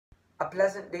A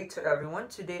pleasant day to everyone.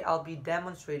 Today I'll be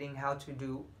demonstrating how to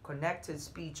do connected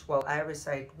speech while I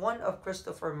recite one of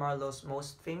Christopher Marlowe's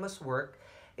most famous work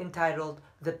entitled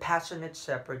The Passionate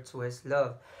Shepherd to His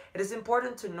Love. It is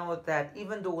important to note that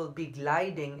even though we'll be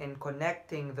gliding and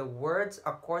connecting the words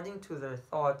according to their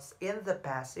thoughts in the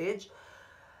passage,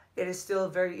 it is still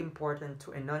very important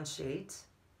to enunciate,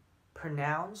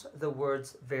 pronounce the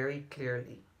words very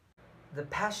clearly. The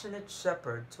Passionate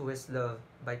Shepherd to His Love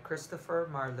by Christopher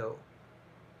Marlowe.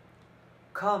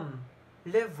 Come,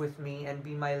 live with me and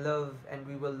be my love, and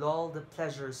we will all the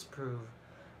pleasures prove,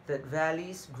 that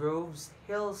valleys, groves,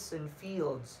 hills, and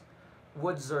fields,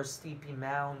 woods or steepy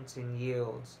mountain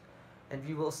yields, and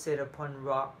we will sit upon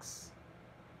rocks,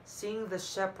 seeing the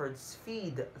shepherds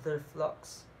feed their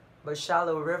flocks, by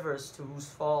shallow rivers to whose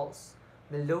falls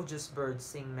melodious birds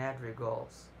sing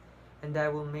madrigals. And I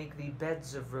will make thee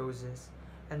beds of roses,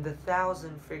 and the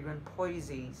thousand fragrant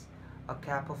posies, a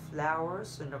cap of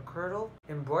flowers and a kirtle,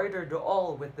 embroidered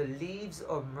all with the leaves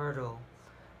of myrtle,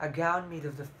 a gown made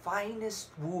of the finest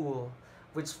wool,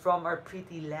 which from our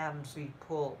pretty lambs we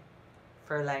pull,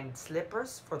 fair-lined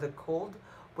slippers for the cold,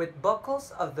 with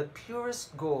buckles of the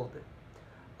purest gold,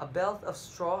 a belt of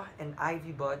straw and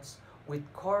ivy buds,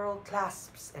 with coral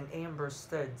clasps and amber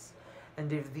studs.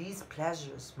 And if these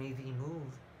pleasures may thee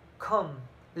move, come,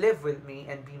 live with me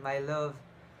and be my love.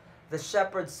 The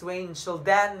shepherd swain shall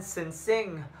dance and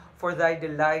sing for thy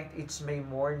delight each May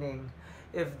morning.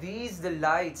 If these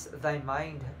delights thy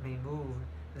mind may move,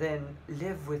 then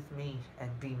live with me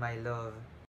and be my love.